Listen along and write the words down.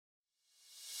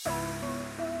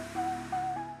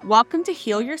Welcome to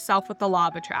Heal Yourself with the Law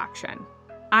of Attraction.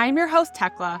 I'm your host,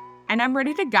 Tekla, and I'm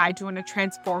ready to guide you on a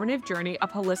transformative journey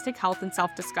of holistic health and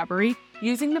self-discovery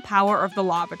using the power of the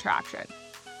Law of Attraction.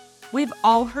 We've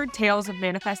all heard tales of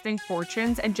manifesting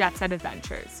fortunes and jet-set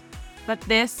adventures, but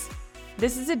this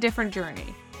is a different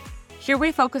journey. Here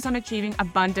we focus on achieving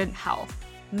abundant health,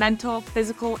 mental,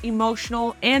 physical,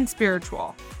 emotional, and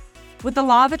spiritual. With the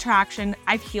Law of Attraction,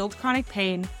 I've healed chronic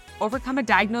pain, overcome a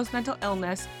diagnosed mental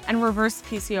illness, and reversed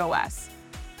PCOS.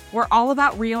 We're all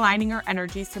about realigning our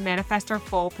energies to manifest our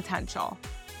full potential.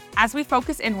 As we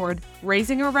focus inward,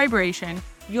 raising our vibration,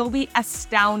 you'll be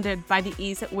astounded by the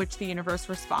ease at which the universe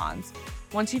responds.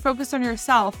 Once you focus on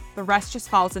yourself, the rest just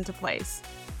falls into place.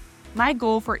 My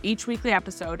goal for each weekly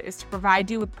episode is to provide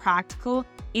you with practical,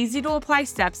 easy-to-apply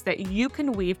steps that you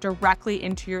can weave directly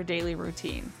into your daily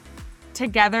routine.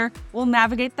 Together, we'll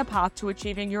navigate the path to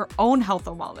achieving your own health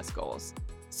and wellness goals.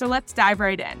 So let's dive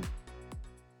right in.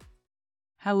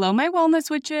 Hello, my wellness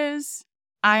witches.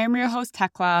 I am your host,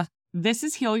 Tekla. This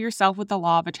is Heal Yourself with the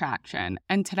Law of Attraction.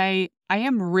 And today, I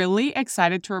am really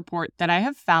excited to report that I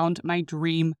have found my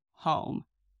dream home.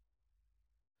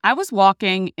 I was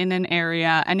walking in an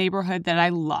neighborhood that I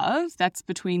love that's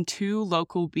between two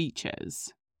local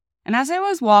beaches. And as I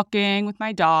was walking with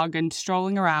my dog and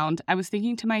strolling around, I was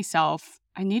thinking to myself,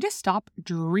 I need to stop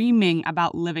dreaming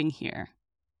about living here.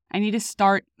 I need to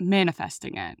start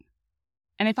manifesting it.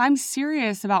 And if I'm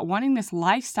serious about wanting this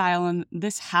lifestyle in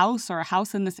this house or a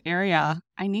house in this area,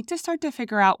 I need to start to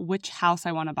figure out which house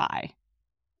I want to buy.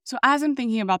 So as I'm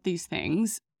thinking about these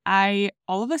things, I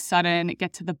all of a sudden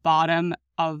get to the bottom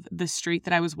of the street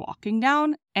that I was walking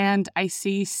down, and I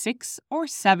see 6 or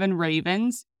 7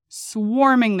 ravens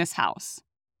swarming this house.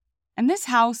 And this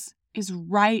house is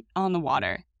right on the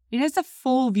water. It has a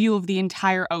full view of the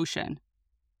entire ocean.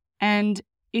 And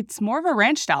it's more of a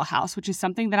ranch-style house, which is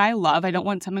something that I love. I don't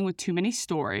want something with too many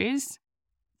stories.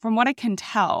 From what I can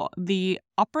tell, the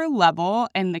upper level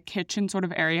and the kitchen sort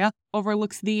of area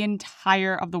overlooks the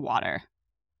entire of the water.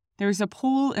 There's a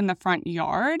pool in the front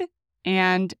yard,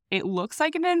 and it looks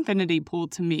like an infinity pool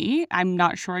to me. I'm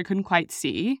not sure, I couldn't quite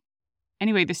see.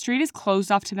 Anyway, the street is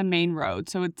closed off to the main road,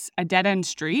 so it's a dead-end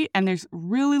street, and there's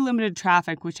really limited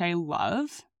traffic, which I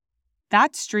love.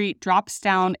 That street drops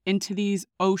down into these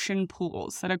ocean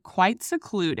pools that are quite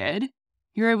secluded.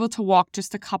 You're able to walk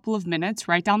just a couple of minutes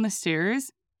right down the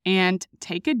stairs and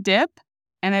take a dip,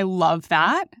 and I love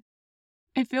that.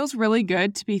 It feels really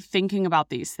good to be thinking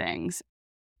about these things.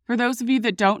 For those of you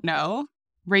that don't know,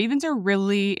 ravens are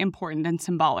really important and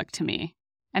symbolic to me.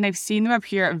 And I've seen them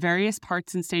appear at various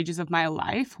parts and stages of my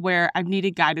life where I've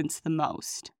needed guidance the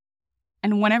most.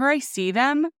 And whenever I see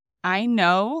them, I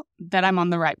know that I'm on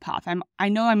the right path. I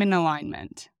know I'm in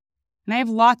alignment. And I have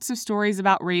lots of stories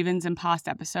about ravens in past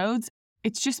episodes.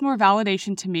 It's just more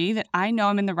validation to me that I know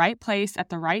I'm in the right place at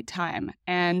the right time.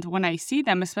 And when I see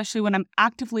them, especially when I'm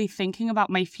actively thinking about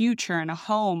my future and a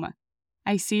home,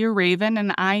 I see a raven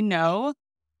and I know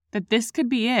that this could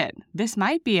be it. This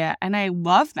might be it. And I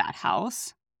love that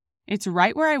house. It's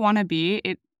right where I want to be.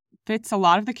 It fits a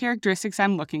lot of the characteristics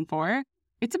I'm looking for.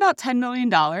 It's about $10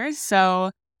 million,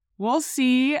 so we'll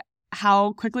see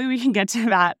how quickly we can get to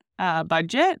that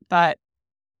budget, but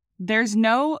there's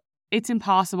no it's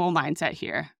impossible mindset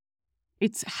here.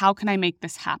 It's how can I make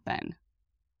this happen?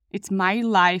 It's my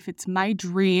life, it's my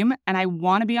dream, and I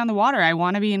want to be on the water. I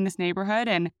want to be in this neighborhood,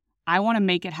 and I want to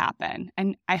make it happen.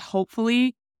 And I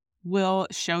hopefully will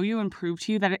show you and prove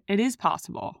to you that it is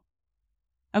possible.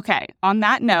 Okay, on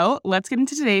that note, let's get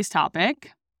into today's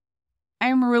topic.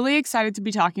 I'm really excited to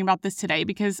be talking about this today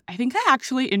because I think I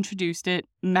actually introduced it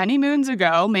many moons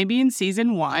ago, maybe in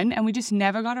season 1, and we just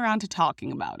never got around to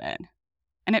talking about it.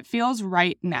 And it feels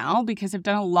right now because I've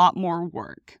done a lot more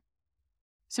work.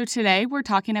 So today we're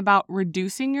talking about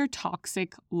reducing your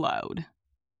toxic load.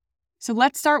 So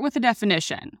let's start with a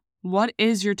definition. What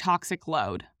is your toxic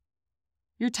load?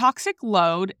 Your toxic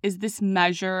load is this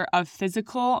measure of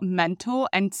physical, mental,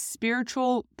 and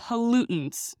spiritual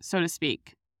pollutants, so to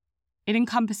speak. It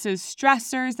encompasses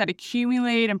stressors that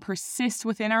accumulate and persist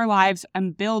within our lives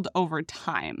and build over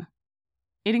time.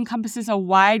 It encompasses a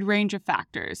wide range of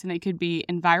factors, and they could be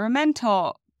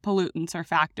environmental pollutants or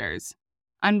factors,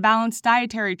 unbalanced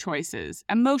dietary choices,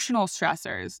 emotional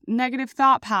stressors, negative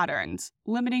thought patterns,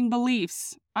 limiting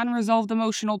beliefs, unresolved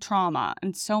emotional trauma,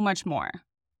 and so much more.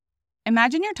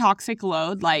 Imagine your toxic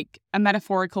load like a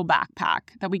metaphorical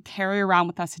backpack that we carry around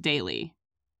with us daily.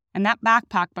 And that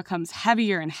backpack becomes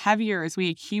heavier and heavier as we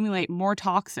accumulate more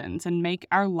toxins and make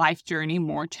our life journey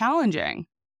more challenging.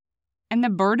 And the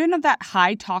burden of that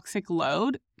high toxic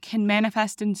load can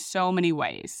manifest in so many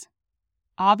ways.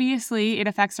 Obviously, it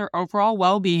affects our overall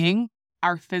well-being,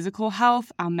 our physical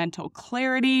health, our mental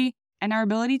clarity, and our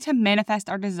ability to manifest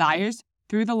our desires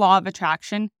through the law of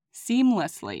attraction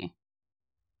seamlessly.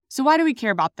 So why do we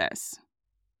care about this?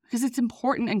 Because it's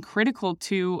important and critical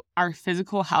to our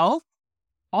physical health,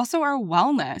 also our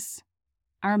wellness,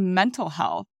 our mental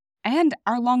health, and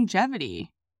our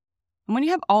longevity. And when you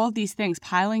have all of these things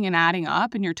piling and adding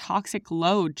up and your toxic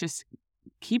load just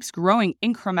keeps growing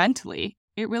incrementally,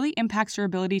 it really impacts your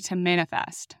ability to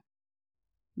manifest.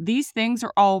 These things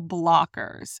are all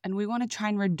blockers, and we want to try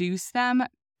and reduce them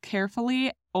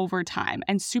carefully over time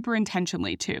and super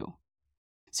intentionally too.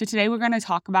 So today we're going to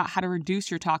talk about how to reduce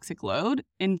your toxic load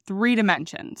in 3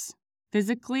 dimensions: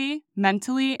 physically,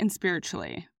 mentally, and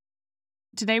spiritually.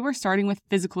 Today we're starting with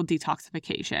physical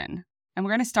detoxification, and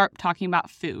we're going to start talking about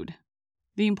food,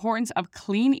 the importance of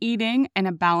clean eating and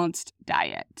a balanced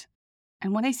diet.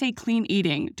 And when I say clean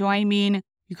eating, do I mean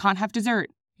you can't have dessert,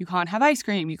 you can't have ice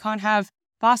cream, you can't have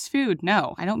fast food?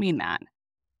 No, I don't mean that.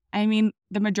 I mean,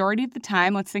 the majority of the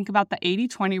time, let's think about the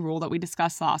 80-20 rule that we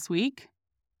discussed last week.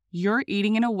 You're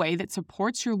eating in a way that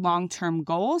supports your long-term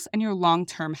goals and your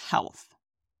long-term health.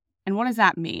 And what does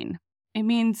that mean? It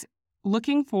means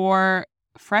looking for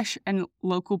fresh and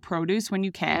local produce when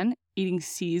you can, eating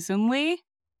seasonally,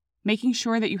 making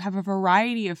sure that you have a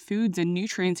variety of foods and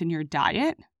nutrients in your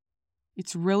diet.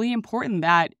 It's really important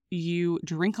that you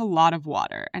drink a lot of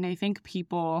water. And I think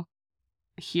people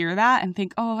hear that and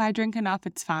think, oh, I drink enough,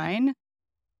 it's fine.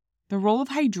 The role of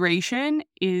hydration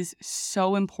is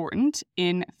so important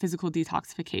in physical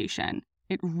detoxification.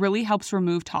 It really helps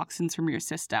remove toxins from your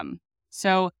system.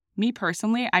 So me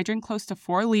personally, I drink close to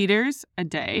 4 liters a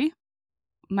day.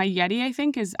 My Yeti, I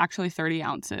think, is actually 30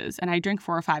 ounces, and I drink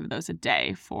 4 or 5 of those a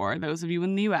day for those of you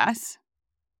in the US.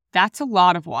 That's a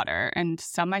lot of water, and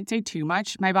some might say too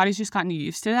much. My body's just gotten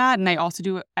used to that, and I also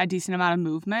do a decent amount of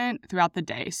movement throughout the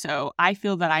day, so I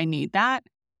feel that I need that.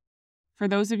 For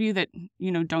those of you that,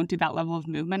 don't do that level of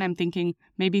movement, I'm thinking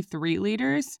maybe 3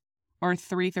 liters or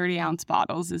 3 30-ounce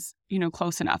bottles is,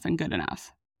 close enough and good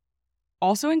enough.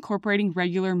 Also, incorporating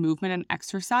regular movement and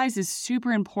exercise is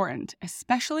super important,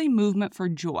 especially movement for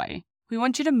joy. We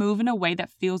want you to move in a way that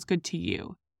feels good to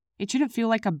you. It shouldn't feel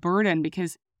like a burden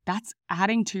because that's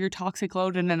adding to your toxic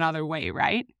load in another way,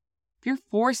 right? If you're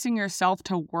forcing yourself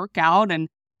to work out and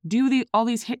do all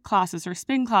these HIIT classes or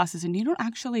spin classes and you don't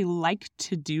actually like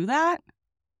to do that,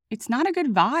 it's not a good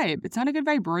vibe. It's not a good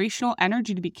vibrational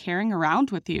energy to be carrying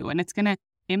around with you, and it's going to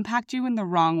impact you in the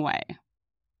wrong way.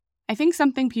 I think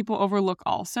something people overlook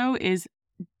also is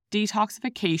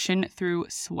detoxification through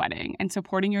sweating and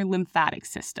supporting your lymphatic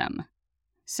system.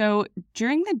 So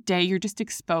during the day, you're just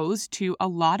exposed to a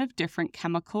lot of different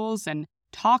chemicals and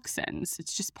toxins.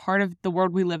 It's just part of the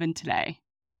world we live in today.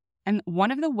 And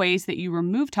one of the ways that you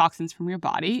remove toxins from your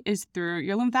body is through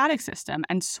your lymphatic system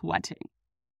and sweating.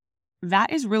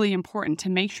 That is really important to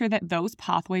make sure that those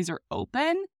pathways are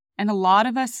open. And a lot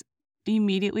of us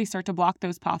immediately start to block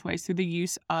those pathways through the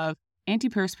use of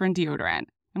antiperspirant deodorant.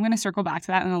 I'm going to circle back to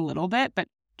that in a little bit, but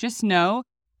just know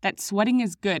that sweating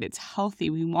is good. It's healthy.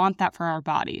 We want that for our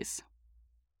bodies.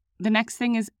 The next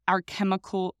thing is our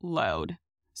chemical load.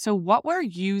 So what we're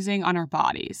using on our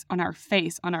bodies, on our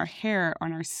face, on our hair,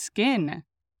 on our skin.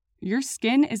 Your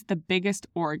skin is the biggest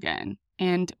organ,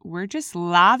 and we're just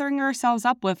lathering ourselves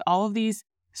up with all of these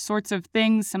sorts of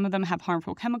things. Some of them have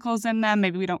harmful chemicals in them.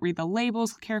 Maybe we don't read the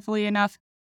labels carefully enough.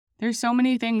 There's so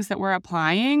many things that we're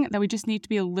applying that we just need to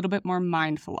be a little bit more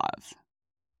mindful of.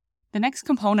 The next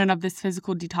component of this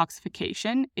physical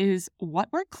detoxification is what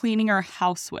we're cleaning our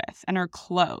house with and our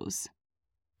clothes.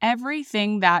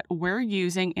 Everything that we're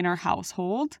using in our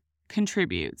household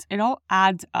contributes. It all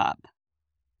adds up.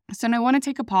 So I want to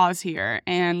take a pause here,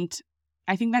 and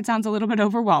I think that sounds a little bit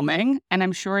overwhelming, and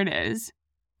I'm sure it is.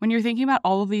 When you're thinking about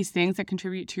all of these things that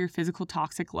contribute to your physical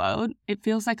toxic load, it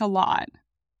feels like a lot.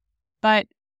 But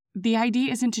the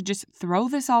idea isn't to just throw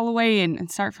this all away and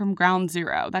start from ground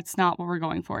zero. That's not what we're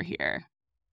going for here.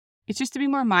 It's just to be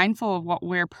more mindful of what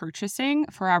we're purchasing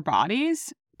for our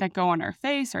bodies that go on our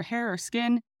face, our hair, our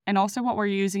skin, and also what we're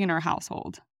using in our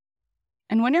household.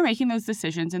 And when you're making those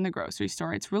decisions in the grocery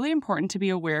store, it's really important to be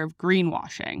aware of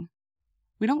greenwashing.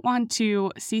 We don't want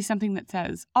to see something that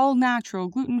says all natural,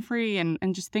 gluten-free, and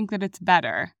just think that it's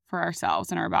better for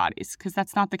ourselves and our bodies, because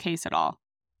that's not the case at all.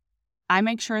 I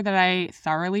make sure that I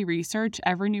thoroughly research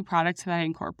every new product that I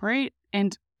incorporate,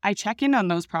 and I check in on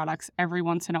those products every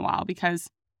once in a while because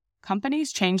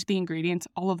companies change the ingredients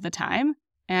all of the time,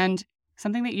 and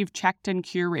something that you've checked and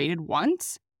curated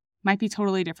once might be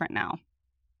totally different now.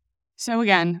 So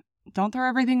again, don't throw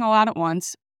everything all out at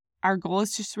once. Our goal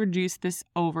is just to reduce this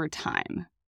over time.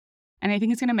 And I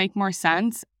think it's going to make more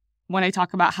sense when I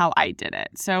talk about how I did it.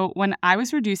 So when I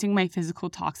was reducing my physical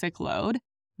toxic load,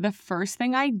 the first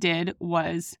thing I did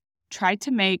was try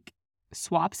to make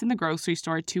swaps in the grocery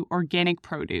store to organic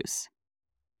produce.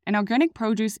 And organic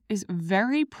produce is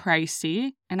very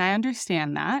pricey, and I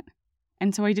understand that.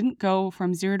 And so I didn't go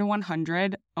from 0 to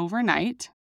 100 overnight.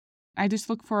 I just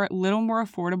looked for a little more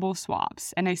affordable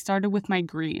swaps. And I started with my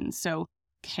greens. So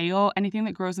kale, anything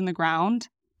that grows in the ground,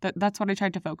 that's what I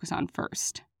tried to focus on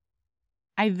first.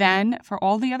 I then, for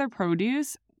all the other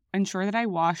produce, ensure that I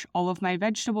wash all of my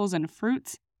vegetables and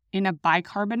fruits in a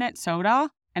bicarbonate soda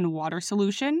and water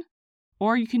solution.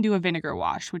 Or you can do a vinegar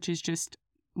wash, which is just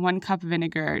 1 cup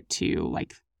vinegar to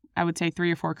I would say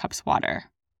 3 or 4 cups water.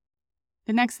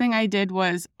 The next thing I did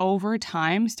was over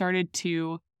time started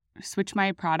to switch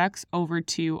my products over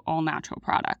to all natural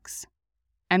products.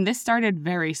 And this started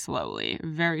very slowly,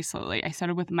 very slowly. I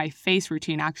started with my face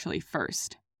routine actually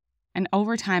first. And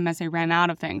over time, as I ran out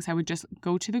of things, I would just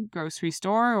go to the grocery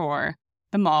store or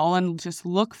the mall and just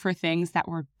look for things that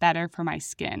were better for my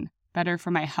skin, better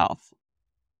for my health.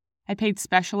 I paid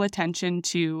special attention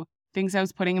to things I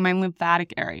was putting in my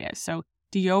lymphatic area. So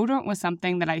deodorant was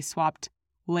something that I swapped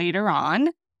later on,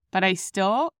 but I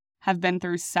still have been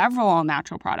through several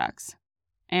all-natural products.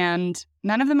 And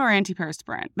none of them are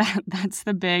antiperspirant. That's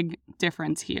the big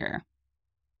difference here.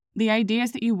 The idea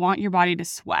is that you want your body to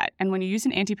sweat. And when you use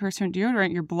an antiperspirant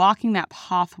deodorant, you're blocking that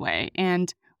pathway.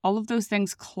 And all of those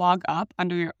things clog up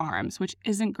under your arms, which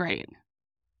isn't great.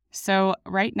 So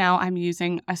right now I'm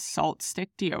using a salt stick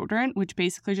deodorant, which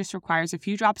basically just requires a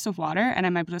few drops of water, and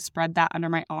I'm able to spread that under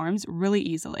my arms really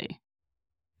easily.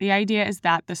 The idea is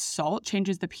that the salt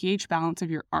changes the pH balance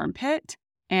of your armpit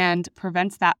and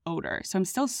prevents that odor. So I'm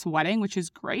still sweating, which is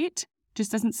great,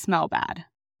 just doesn't smell bad.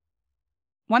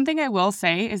 One thing I will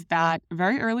say is that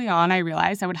very early on, I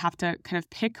realized I would have to kind of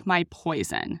pick my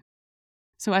poison.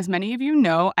 So as many of you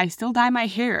know, I still dye my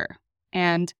hair,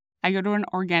 and I go to an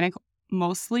organic,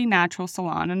 mostly natural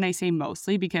salon, and I say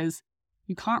mostly because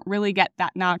you can't really get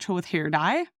that natural with hair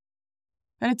dye.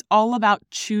 But it's all about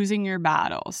choosing your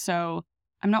battles. So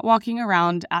I'm not walking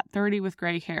around at 30 with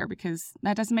gray hair because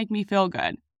that doesn't make me feel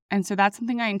good. And so that's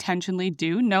something I intentionally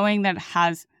do, knowing that it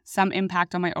has some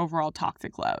impact on my overall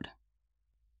toxic load.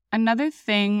 Another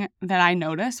thing that I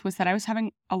noticed was that I was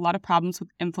having a lot of problems with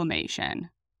inflammation.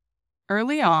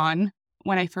 Early on,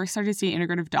 when I first started seeing an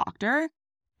integrative doctor,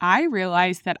 I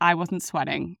realized that I wasn't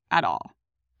sweating at all.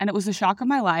 And it was a shock of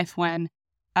my life when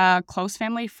a close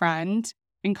family friend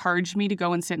encouraged me to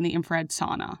go and sit in the infrared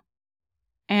sauna.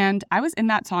 And I was in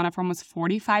that sauna for almost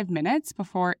 45 minutes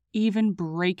before even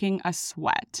breaking a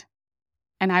sweat.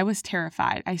 And I was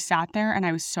terrified. I sat there and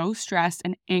I was so stressed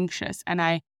and anxious, and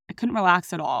I couldn't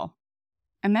relax at all.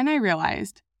 And then I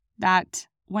realized that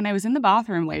when I was in the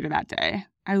bathroom later that day,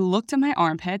 I looked at my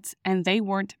armpits and they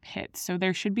weren't pits, so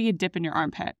there should be a dip in your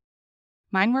armpit.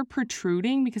 Mine were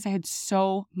protruding because I had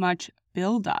so much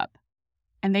buildup.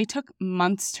 And they took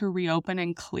months to reopen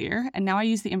and clear, and now I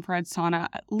use the infrared sauna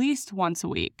at least once a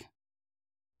week.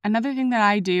 Another thing that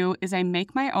I do is I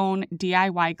make my own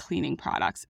DIY cleaning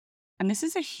products. And this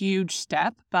is a huge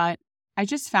step, but I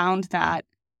just found that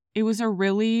it was a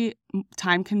really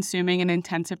time-consuming and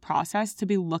intensive process to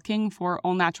be looking for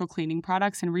all-natural cleaning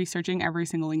products and researching every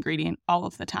single ingredient all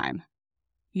of the time.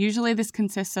 Usually this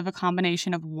consists of a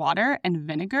combination of water and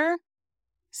vinegar.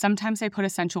 Sometimes I put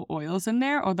essential oils in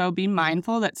there, although be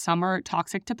mindful that some are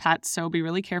toxic to pets, so be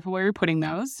really careful where you're putting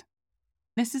those.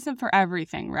 This isn't for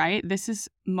everything, right? This is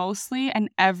mostly an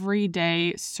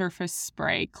everyday surface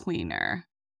spray cleaner.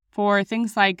 For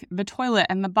things like the toilet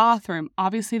and the bathroom,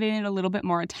 obviously they need a little bit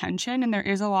more attention, and there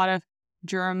is a lot of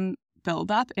germ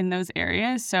buildup in those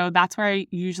areas, so that's where I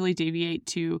usually deviate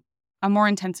to a more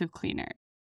intensive cleaner.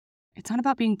 It's not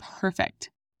about being perfect.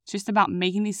 It's just about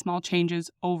making these small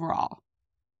changes overall.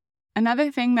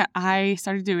 Another thing that I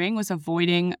started doing was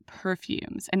avoiding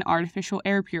perfumes and artificial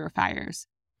air purifiers,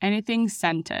 anything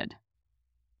scented.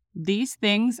 These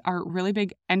things are really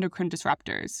big endocrine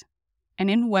disruptors. And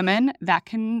in women, that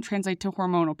can translate to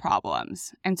hormonal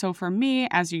problems. And so for me,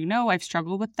 as you know, I've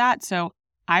struggled with that, so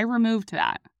I removed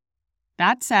that.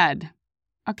 That said,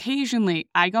 occasionally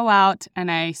I go out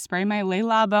and I spray my Le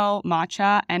Labo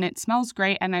matcha, and it smells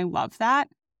great, and I love that,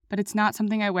 but it's not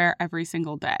something I wear every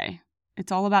single day.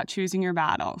 It's all about choosing your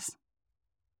battles.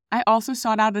 I also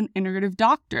sought out an integrative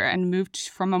doctor and moved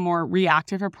from a more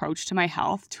reactive approach to my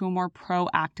health to a more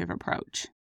proactive approach.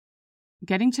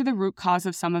 Getting to the root cause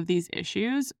of some of these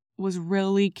issues was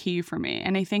really key for me,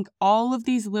 and I think all of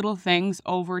these little things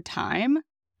over time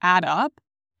add up,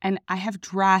 and I have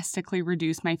drastically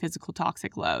reduced my physical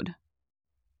toxic load.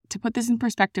 to put this in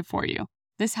perspective for you,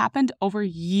 this happened over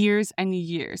years and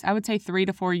years. I would say 3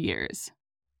 to 4 years.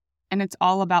 And it's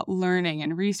all about learning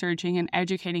and researching and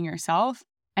educating yourself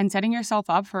and setting yourself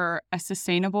up for a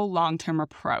sustainable long-term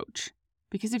approach.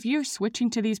 Because if you're switching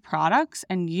to these products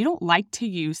and you don't like to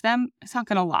use them, it's not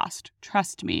going to last.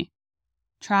 Trust me.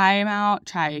 Try them out.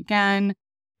 Try again.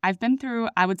 I've been through,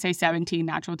 I would say, 17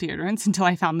 natural deodorants until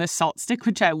I found this salt stick,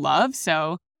 which I love.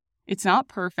 So it's not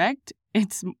perfect.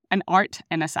 It's an art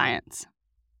and a science.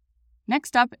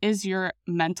 Next up is your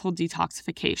mental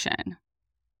detoxification.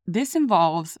 This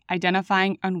involves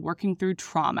identifying and working through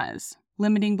traumas,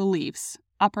 limiting beliefs,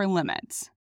 upper limits,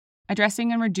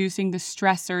 addressing and reducing the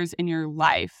stressors in your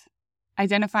life,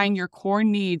 identifying your core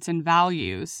needs and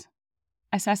values,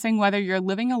 assessing whether you're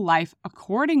living a life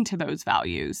according to those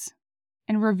values,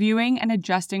 and reviewing and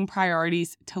adjusting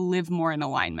priorities to live more in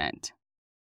alignment.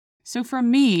 So for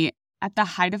me, at the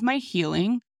height of my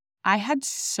healing, I had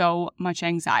so much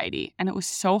anxiety, and it was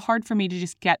so hard for me to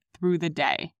just get through the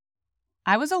day.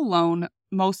 I was alone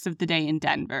most of the day in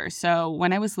Denver, so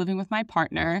when I was living with my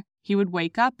partner, he would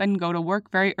wake up and go to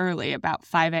work very early, about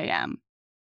 5 a.m.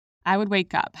 I would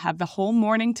wake up, have the whole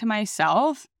morning to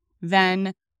myself.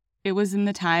 Then it was in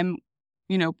the time,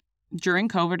 during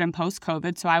COVID and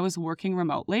post-COVID, so I was working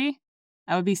remotely.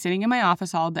 I would be sitting in my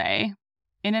office all day,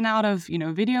 in and out of,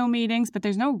 video meetings, but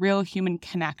there's no real human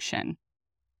connection.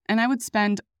 And I would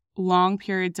spend long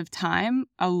periods of time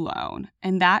alone,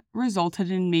 and that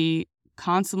resulted in me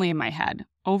constantly in my head,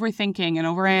 overthinking and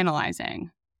overanalyzing.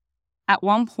 At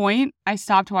one point, I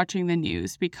stopped watching the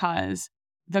news because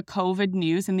the COVID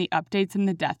news and the updates and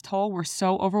the death toll were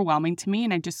so overwhelming to me,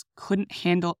 and I just couldn't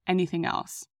handle anything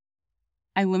else.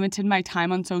 I limited my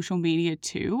time on social media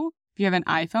too. If you have an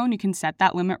iPhone, you can set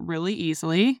that limit really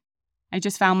easily. I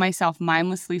just found myself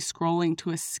mindlessly scrolling to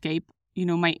escape,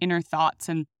 my inner thoughts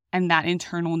and that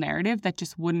internal narrative that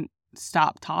just wouldn't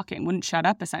stop talking, wouldn't shut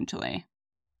up essentially.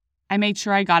 I made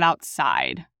sure I got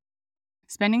outside.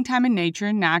 Spending time in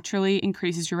nature naturally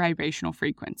increases your vibrational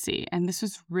frequency. And this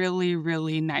was really,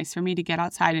 really nice for me to get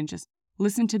outside and just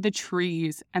listen to the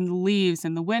trees and the leaves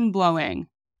and the wind blowing.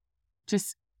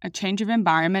 Just a change of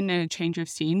environment and a change of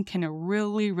scene can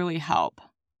really, really help.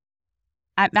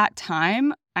 At that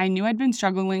time, I knew I'd been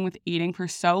struggling with eating for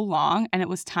so long, and it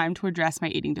was time to address my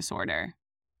eating disorder.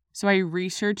 So I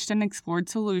researched and explored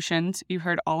solutions. You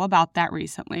heard all about that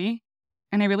recently.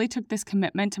 And I really took this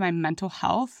commitment to my mental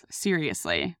health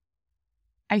seriously.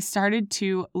 I started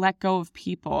to let go of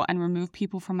people and remove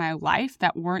people from my life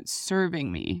that weren't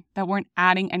serving me, that weren't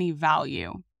adding any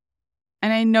value.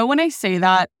 And I know when I say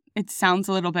that, it sounds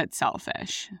a little bit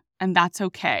selfish, and that's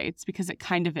okay. It's because it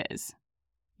kind of is.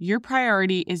 Your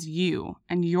priority is you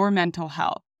and your mental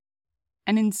health.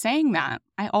 And in saying that,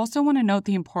 I also want to note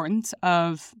the importance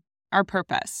of our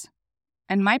purpose.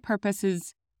 And my purpose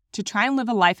is to try and live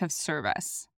a life of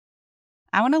service.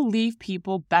 I want to leave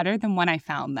people better than when I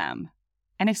found them.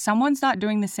 And if someone's not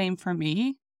doing the same for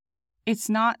me, it's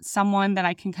not someone that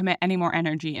I can commit any more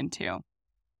energy into.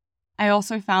 I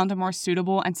also found a more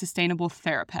suitable and sustainable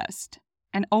therapist.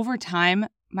 And over time,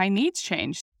 my needs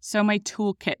changed. So my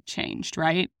toolkit changed,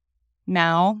 right?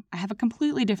 Now, I have a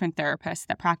completely different therapist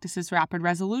that practices rapid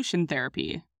resolution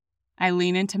therapy. I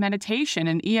lean into meditation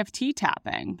and EFT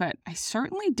tapping, but I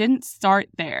certainly didn't start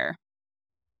there.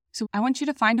 So I want you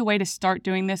to find a way to start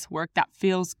doing this work that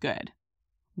feels good.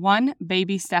 One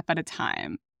baby step at a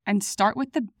time, and start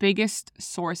with the biggest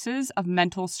sources of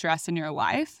mental stress in your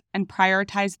life and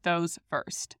prioritize those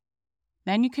first.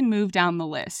 Then you can move down the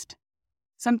list.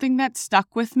 Something that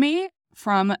stuck with me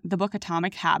from the book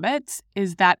Atomic Habits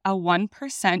is that a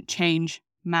 1% change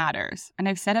matters. And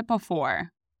I've said it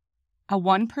before. A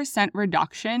 1%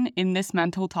 reduction in this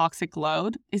mental toxic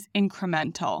load is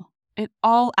incremental. It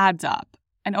all adds up.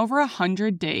 And over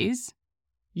 100 days,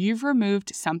 you've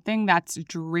removed something that's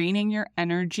draining your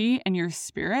energy and your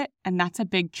spirit, and that's a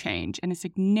big change and a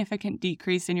significant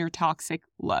decrease in your toxic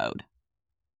load.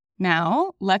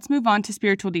 Now, let's move on to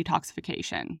spiritual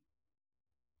detoxification.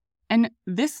 And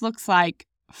this looks like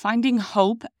finding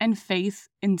hope and faith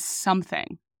in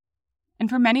something. And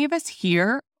for many of us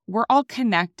here, we're all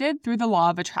connected through the law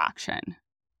of attraction.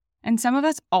 And some of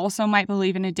us also might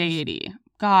believe in a deity,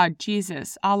 God,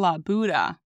 Jesus, Allah,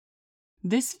 Buddha.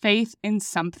 This faith in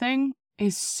something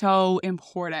is so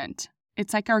important.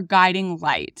 It's like our guiding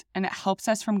light, and it helps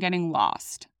us from getting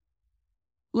lost.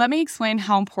 Let me explain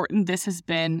how important this has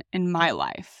been in my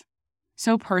life.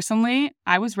 So personally,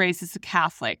 I was raised as a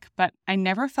Catholic, but I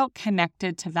never felt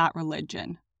connected to that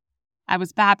religion. I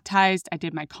was baptized, I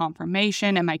did my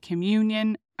confirmation and my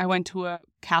communion. I went to a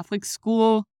Catholic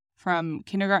school from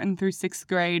kindergarten through 6th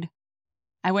grade.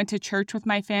 I went to church with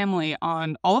my family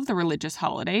on all of the religious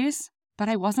holidays, but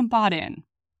I wasn't bought in.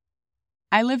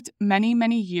 I lived many,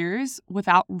 many years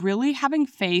without really having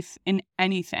faith in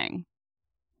anything.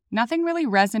 Nothing really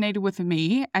resonated with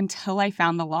me until I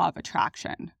found the law of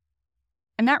attraction.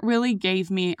 And that really gave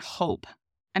me hope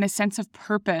and a sense of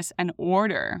purpose and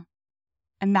order.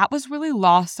 And that was really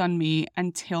lost on me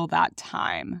until that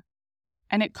time.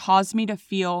 And it caused me to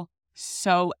feel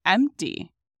so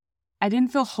empty. I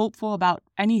didn't feel hopeful about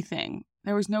anything.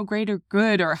 There was no greater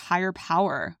good or higher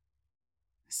power.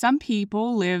 Some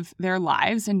people live their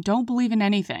lives and don't believe in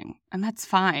anything, and that's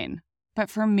fine. But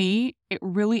for me, it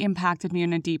really impacted me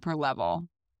on a deeper level.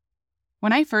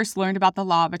 When I first learned about the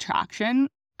law of attraction,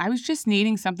 I was just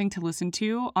needing something to listen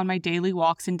to on my daily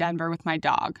walks in Denver with my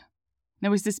dog.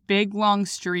 There was this big, long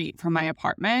street from my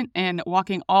apartment, and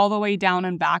walking all the way down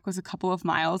and back was a couple of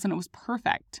miles, and it was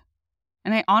perfect.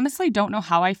 And I honestly don't know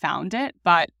how I found it,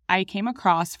 but I came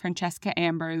across Francesca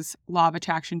Amber's Law of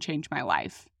Attraction Changed My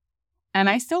Life. And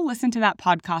I still listen to that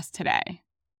podcast today.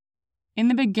 In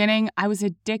the beginning, I was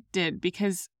addicted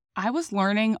because I was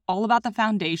learning all about the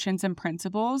foundations and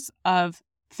principles of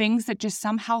things that just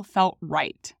somehow felt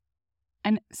right.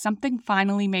 And something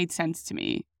finally made sense to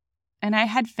me. And I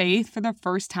had faith for the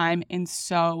first time in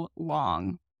so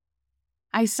long.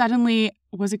 I suddenly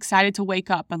was excited to wake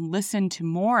up and listen to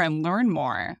more and learn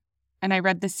more. And I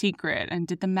read The Secret and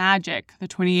did the magic, the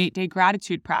 28-day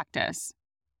gratitude practice.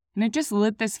 And it just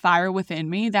lit this fire within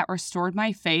me that restored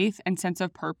my faith and sense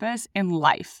of purpose in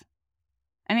life.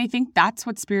 And I think that's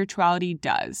what spirituality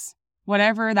does,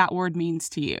 whatever that word means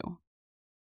to you.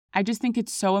 I just think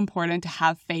it's so important to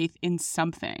have faith in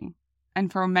something.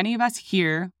 And for many of us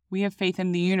here, we have faith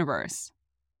in the universe.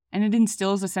 And it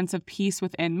instills a sense of peace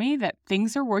within me that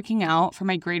things are working out for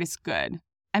my greatest good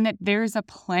and that there's a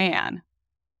plan.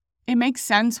 It makes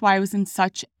sense why I was in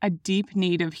such a deep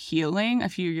need of healing a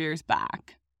few years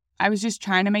back. I was just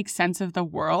trying to make sense of the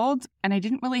world, and I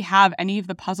didn't really have any of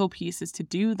the puzzle pieces to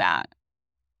do that.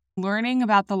 Learning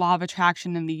about the law of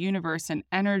attraction and the universe and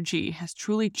energy has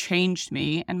truly changed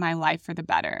me and my life for the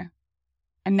better.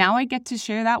 And now I get to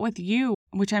share that with you,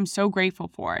 which I'm so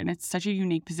grateful for, and it's such a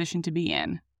unique position to be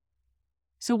in.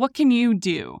 So what can you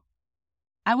do?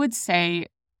 I would say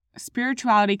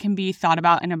spirituality can be thought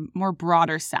about in a more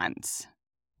broader sense.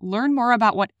 Learn more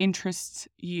about what interests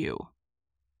you.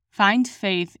 Find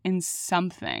faith in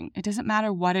something. It doesn't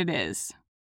matter what it is.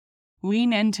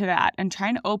 Lean into that and try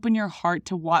and open your heart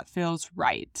to what feels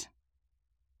right.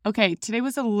 Okay, today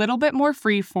was a little bit more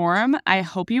free form. I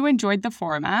hope you enjoyed the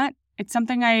format. It's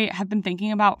something I have been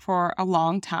thinking about for a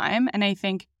long time, and I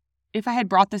think if I had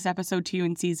brought this episode to you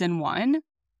in season 1,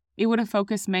 it would have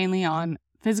focused mainly on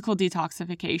physical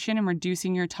detoxification and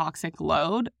reducing your toxic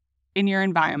load in your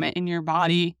environment, in your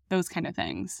body, those kind of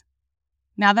things.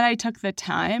 Now that I took the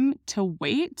time to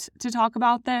wait to talk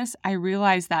about this, I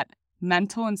realized that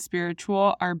mental and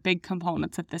spiritual are big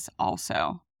components of this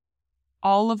also.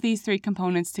 All of these 3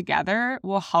 components together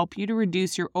will help you to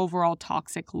reduce your overall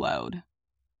toxic load.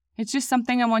 It's just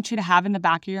something I want you to have in the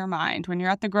back of your mind when you're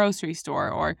at the grocery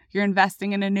store, or you're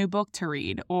investing in a new book to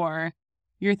read, or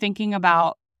you're thinking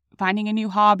about finding a new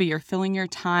hobby or filling your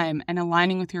time and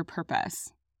aligning with your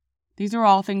purpose. These are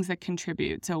all things that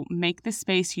contribute, so make the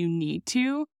space you need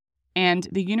to, and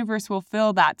the universe will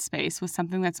fill that space with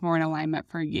something that's more in alignment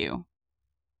for you.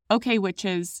 Okay,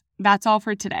 witches, that's all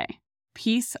for today.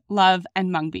 Peace, love,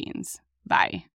 and mung beans. Bye.